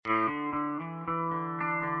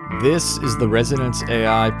This is the Resonance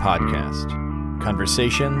AI podcast,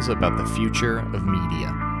 conversations about the future of media.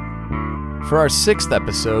 For our 6th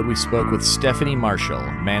episode, we spoke with Stephanie Marshall,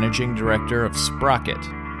 Managing Director of Sprockit.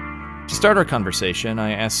 To start our conversation,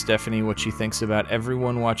 I asked Stephanie what she thinks about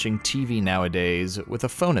everyone watching TV nowadays with a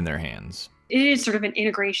phone in their hands. It is sort of an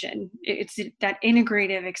integration. It's that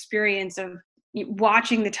integrative experience of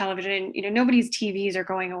watching the television. Nobody's TVs are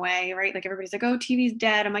going away, right? Like everybody's like, oh, TV's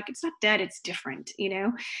dead. I'm like, it's not dead, it's different,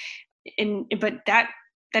 but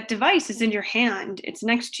that device is in your hand, it's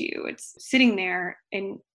next to you, it's sitting there,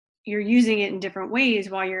 and you're using it in different ways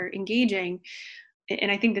while you're engaging. And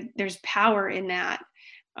I think that there's power in that,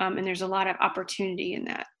 and there's a lot of opportunity in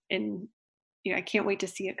that, and I can't wait to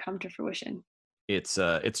see it come to fruition. It's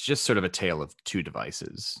just sort of a tale of two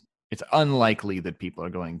devices. It's unlikely that people are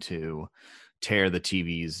going to tear the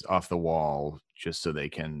TVs off the wall just so they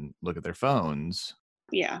can look at their phones.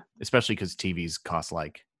 Yeah. Especially because TVs cost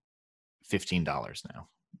like $15 now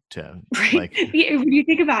to Right. Yeah, when you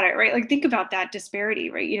think about it, right? Like think about that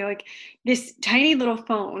disparity, right? Like this tiny little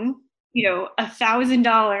phone,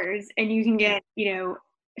 $1,000, and you can get,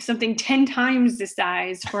 something 10 times the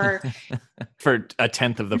size for for a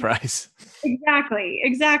tenth of the price. Exactly.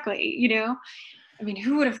 I mean,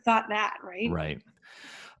 who would have thought that, right? Right.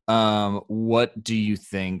 What do you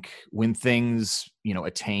think when things,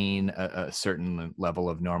 attain a certain level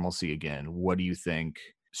of normalcy again? What do you think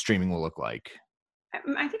streaming will look like?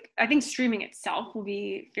 I think streaming itself will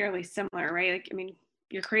be fairly similar, right? Like, I mean,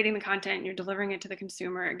 you're creating the content, you're delivering it to the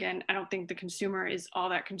consumer. Again, I don't think the consumer is all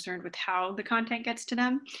that concerned with how the content gets to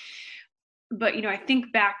them. But, I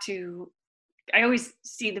think back to, I always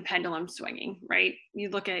see the pendulum swinging, right? You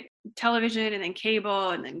look at television and then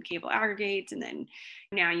cable aggregates. And then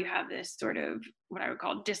now you have this sort of what I would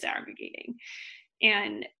call disaggregating.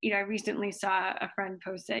 And, I recently saw a friend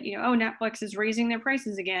post that, oh, Netflix is raising their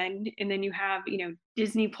prices again. And then you have,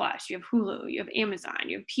 Disney Plus, you have Hulu, you have Amazon,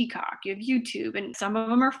 you have Peacock, you have YouTube, and some of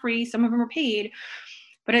them are free, some of them are paid.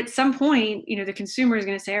 But at some point, the consumer is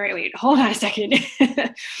going to say, all right, wait, hold on a second.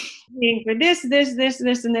 Paying for this, and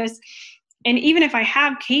this. And even if I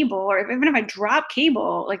have cable, or even if I drop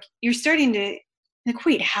cable, like you're starting to like,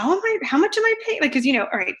 wait, how much am I paying? Like, cause all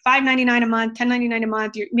right, $5.99 a month, $10.99 a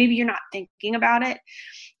month, maybe you're not thinking about it.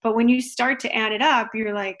 But when you start to add it up,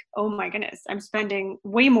 you're like, oh my goodness, I'm spending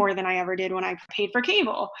way more than I ever did when I paid for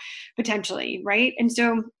cable, potentially. Right. And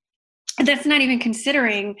so that's not even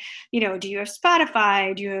considering, do you have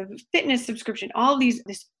Spotify? Do you have fitness subscription? All this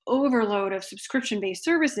overload of subscription-based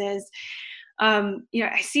services.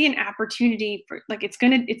 I see an opportunity for, like, it's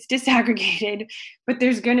disaggregated, but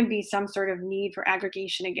there's going to be some sort of need for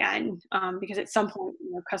aggregation again, because at some point,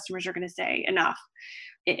 customers are going to say enough,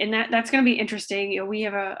 and that's going to be interesting. We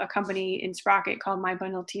have a company in Sprockit called My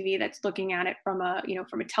Bundle TV that's looking at it from a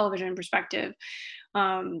television perspective,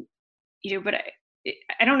 but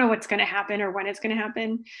I don't know what's going to happen or when it's going to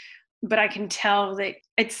happen, but I can tell that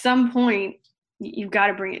at some point you've got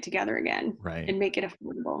to bring it together again, right, and make it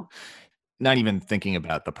affordable. Not even thinking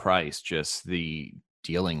about the price, just the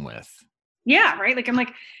dealing with. Yeah, right. Like I'm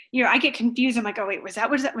like, I get confused. I'm like, oh wait, was that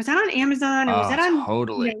on Amazon, or was that on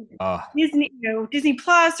totally Disney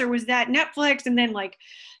Plus, or was that Netflix? And then like,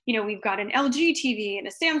 we've got an LG TV and a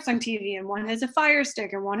Samsung TV, and one has a Fire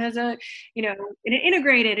Stick and one has a, and it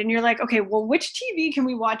integrated. And you're like, okay, well, which TV can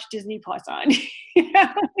we watch Disney Plus on?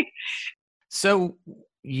 So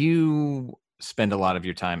you spend a lot of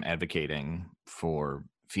your time advocating for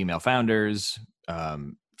female founders,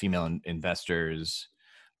 female investors.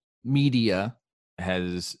 Media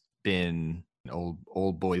has been an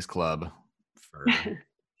old boys club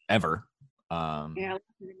forever. Yeah,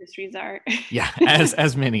 industries are. Yeah,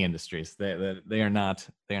 as many industries, they are not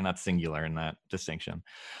singular in that distinction.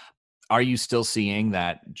 Are you still seeing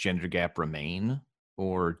that gender gap remain,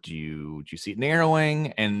 or do you see it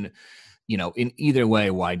narrowing? And in either way,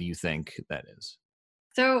 why do you think that is?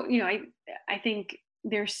 So, I think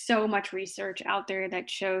there's so much research out there that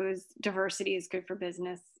shows diversity is good for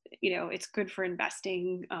business. It's good for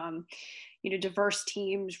investing. Diverse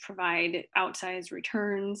teams provide outsized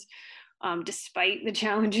returns, despite the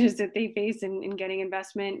challenges that they face in getting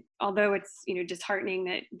investment. Although it's, disheartening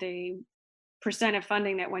that the percent of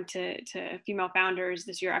funding that went to female founders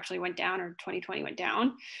this year actually went down, or 2020 went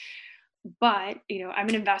down. But I'm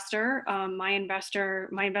an investor. My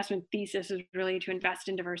investment thesis is really to invest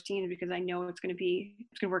in diverse teams, because I know it's going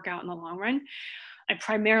to work out in the long run. I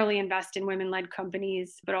primarily invest in women-led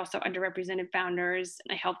companies, but also underrepresented founders.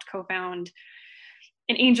 I helped co-found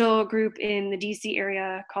an angel group in the DC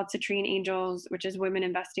area called Citrine Angels, which is women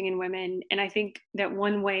investing in women. And I think that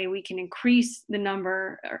one way we can increase the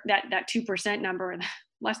number, or that 2% number,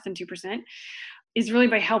 less than 2%, is really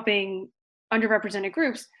by helping underrepresented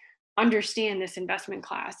groups understand this investment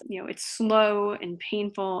class. It's slow and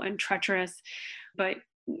painful and treacherous, but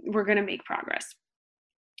we're going to make progress.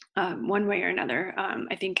 One way or another.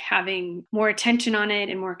 I think having more attention on it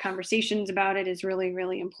and more conversations about it is really,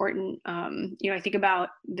 really important. I think about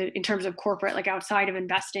in terms of corporate, like outside of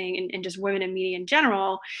investing and just women in media in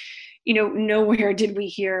general, nowhere did we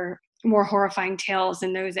hear more horrifying tales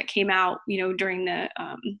than those that came out, during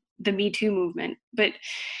the Me Too movement. But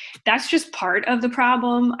that's just part of the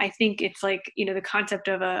problem. I think it's like, the concept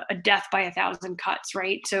of a death by 1,000 cuts,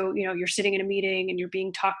 right? So, you're sitting in a meeting and you're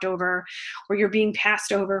being talked over, or you're being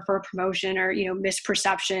passed over for a promotion, or,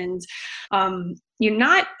 misperceptions.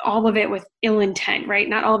 Not all of it with ill intent, right?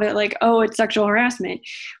 Not all of it like, oh, it's sexual harassment,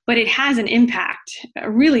 but it has an impact,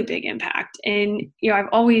 a really big impact. And, I've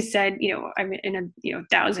always said, I'm in a,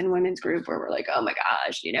 1,000 women's group where we're like, oh my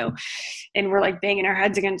gosh, and we're like banging our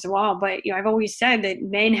heads against the wall. But, I've always said that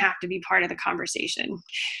men have to be part of the conversation.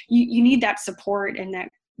 You need that support and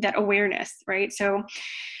that awareness, right? So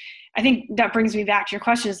I think that brings me back to your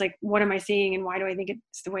question, is like, what am I seeing and why do I think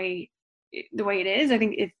it's the way it is? I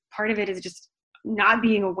think part of it is just not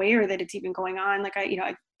being aware that it's even going on. Like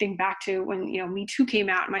I think back to when, Me Too came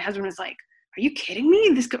out and my husband was like, are you kidding me?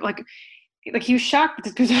 This could like he was shocked that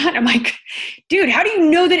this goes on. I'm like, dude, how do you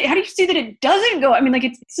know that? How do you see that it doesn't go? I mean, like,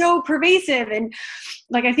 it's so pervasive. And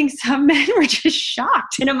like, I think some men were just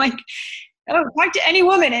shocked. And I'm like, oh, talk to any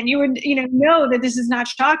woman and you would, know that this is not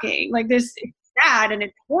shocking. Like this, it's sad and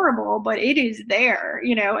it's horrible, but it is there,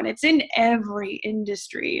 and it's in every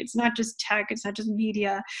industry. It's not just tech. It's not just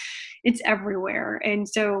media. It's everywhere. And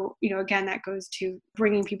so, again, that goes to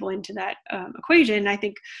bringing people into that equation. I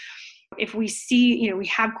think if we see, we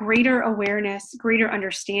have greater awareness, greater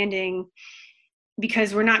understanding,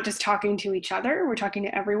 because we're not just talking to each other, we're talking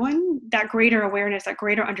to everyone, that greater awareness, that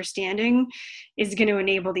greater understanding is going to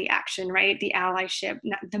enable the action, right? The allyship,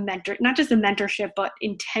 not just the mentorship, but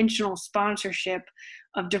intentional sponsorship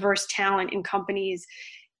of diverse talent in companies.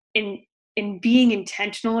 And being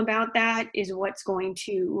intentional about that is what's going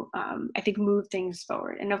to, I think, move things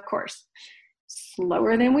forward. And of course,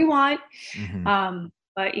 slower than we want,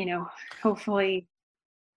 but, hopefully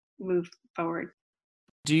move forward.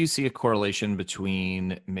 Do you see a correlation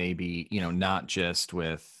between maybe, not just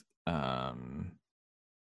with, not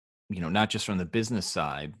just from the business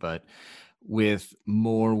side, but with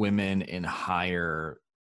more women in higher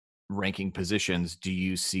ranking positions? Do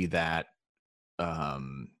you see that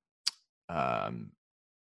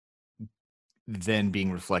then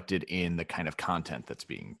being reflected in the kind of content that's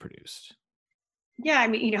being produced? Yeah, I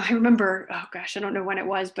mean, I remember, oh gosh, I don't know when it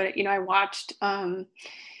was, but, I watched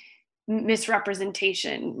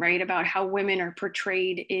misrepresentation, right, about how women are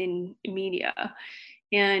portrayed in media.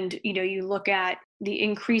 And, you look at the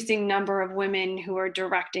increasing number of women who are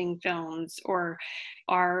directing films or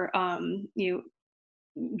are,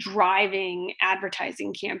 driving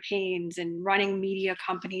advertising campaigns and running media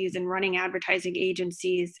companies and running advertising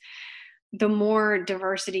agencies. The more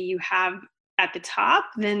diversity you have at the top,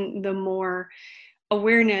 then the more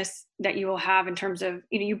awareness that you will have in terms of,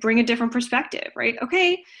 you bring a different perspective, right?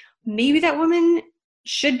 Okay, maybe that woman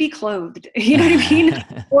should be clothed, you know what I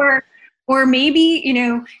mean? Or maybe,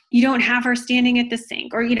 you don't have her standing at the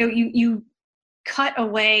sink, or, you cut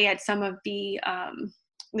away at some of the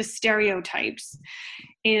stereotypes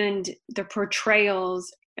and the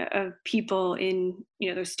portrayals of people in,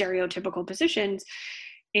 those stereotypical positions.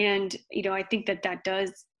 And, I think that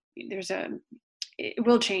does, it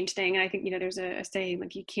will change thing. And I think, there's a saying,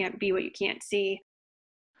 like, you can't be what you can't see.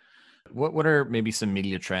 What are maybe some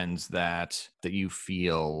media trends that you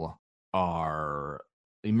feel are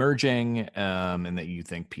emerging, and that you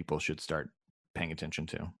think people should start paying attention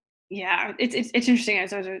to? Yeah, it's interesting.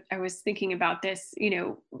 As I was thinking about this,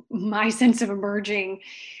 my sense of emerging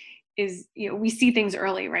is, we see things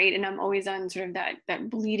early, right? And I'm always on sort of that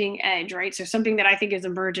bleeding edge, right? So something that I think is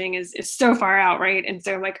emerging is so far out, right? And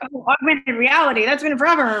so I'm like, oh, augmented reality, that's been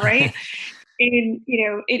forever, right? And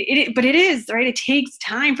but it is, right? It takes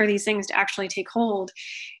time for these things to actually take hold.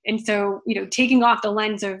 And so, taking off the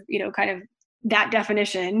lens of, kind of that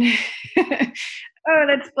definition. Oh,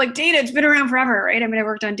 that's like data. It's been around forever, right? I mean, I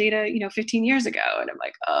worked on data, 15 years ago, and I'm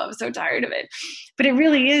like, oh, I'm so tired of it. But it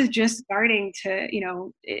really is just starting to,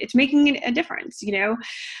 it's making a difference,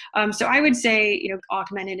 So I would say,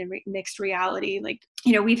 augmented and mixed reality. Like,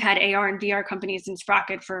 we've had AR and VR companies in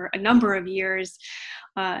Sprockit for a number of years.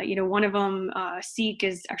 One of them, Seek,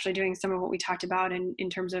 is actually doing some of what we talked about in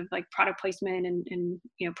terms of like product placement and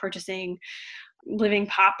purchasing living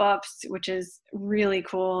pop-ups, which is really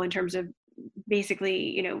cool in terms of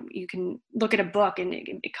basically, you can look at a book and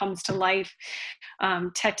it comes to life.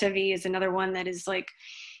 Tech-to-V is another one that is like,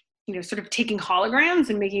 sort of taking holograms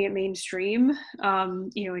and making it mainstream,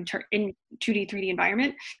 in 2D, 3D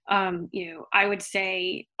environment. I would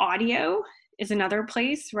say audio is another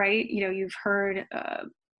place, right? You've heard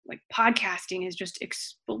like podcasting has just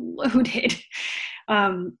exploded.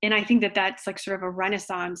 And I think that that's like sort of a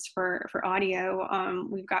renaissance for audio.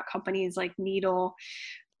 We've got companies like Needle,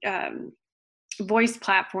 voice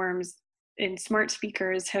platforms and smart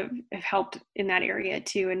speakers have helped in that area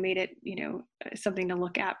too, and made it, something to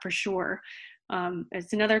look at for sure.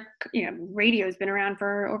 It's another, radio has been around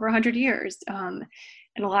for over 100 years.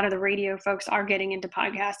 And a lot of the radio folks are getting into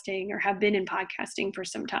podcasting or have been in podcasting for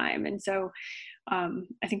some time. And so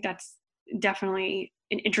I think that's definitely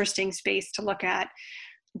an interesting space to look at.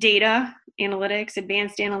 Data analytics,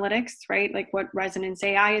 advanced analytics, right? Like what Resonance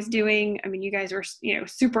AI is doing. I mean, you guys were,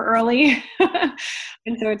 super early.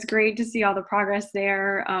 And so it's great to see all the progress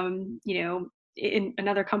there. In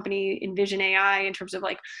another company, Envision AI, in terms of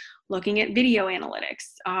like looking at video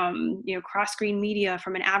analytics, cross-screen media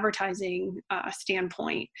from an advertising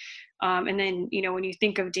standpoint. And then, when you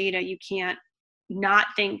think of data, you can't not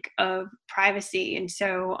think of privacy. And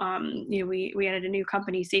so, we added a new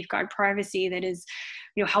company, Safeguard Privacy, that is,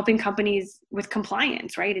 helping companies with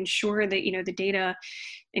compliance, right? Ensure that, the data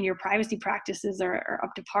and your privacy practices are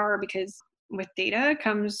up to par, because with data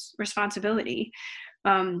comes responsibility.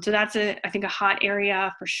 So that's I think a hot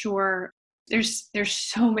area for sure. There's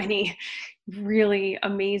so many really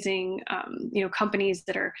amazing, companies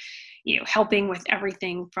that are, helping with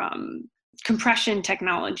everything from compression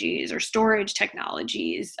technologies or storage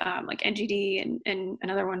technologies, like NGD and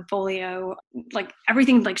another one, Folio, like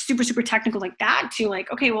everything like super, super technical like that, to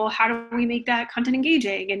like, okay, well, how do we make that content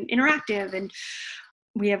engaging and interactive? And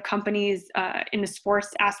we have companies in the sports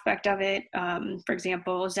aspect of it. For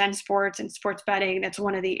example, Zen Sports and sports betting. That's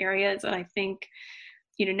one of the areas that I think,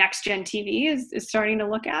 next gen TV is starting to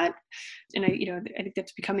look at. And I think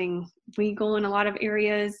that's becoming legal in a lot of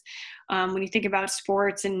areas. When you think about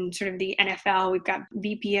sports and sort of the NFL, we've got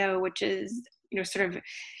VPO, which is, sort of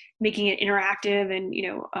making it interactive, and,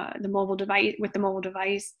 the mobile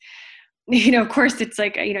device. Of course, it's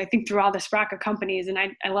like, I think through all the Sprockit companies, and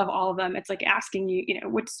I love all of them, it's like asking you,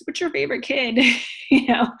 what's your favorite kid?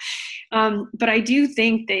 But I do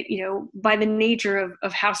think that, by the nature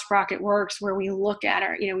of how Sprockit works, where we look at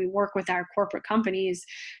we work with our corporate companies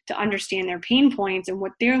to understand their pain points and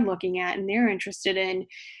what they're looking at and they're interested in.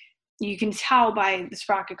 You can tell by the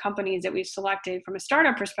Sprockit companies that we've selected from a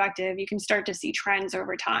startup perspective, you can start to see trends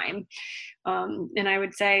over time. And I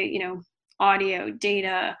would say, audio,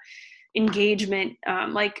 data, engagement,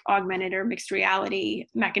 like augmented or mixed reality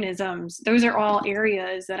mechanisms, those are all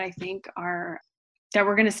areas that I think that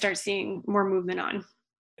we're going to start seeing more movement on.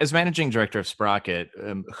 As managing director of Sprockit,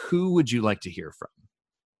 who would you like to hear from?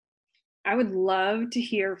 I would love to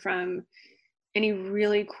hear from any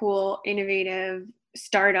really cool, innovative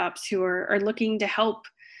startups who are looking to help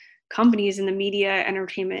companies in the media,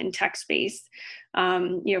 entertainment, and tech space.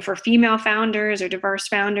 For female founders or diverse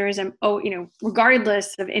founders,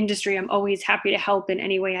 regardless of industry, I'm always happy to help in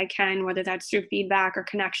any way I can, whether that's through feedback or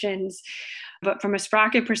connections. But from a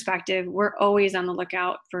Sprockit perspective, we're always on the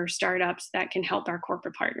lookout for startups that can help our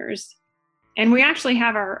corporate partners. And we actually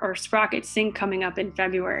have our Sprockit Sync coming up in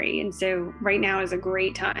February. And so right now is a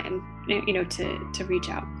great time, to reach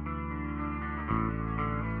out.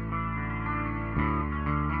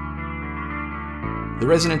 The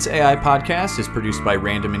Resonance AI podcast is produced by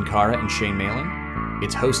Random Inkara and Shane Malin.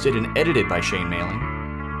 It's hosted and edited by Shane Malin.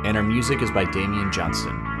 And our music is by Damian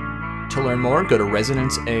Johnston. To learn more, go to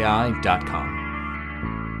resonanceai.com.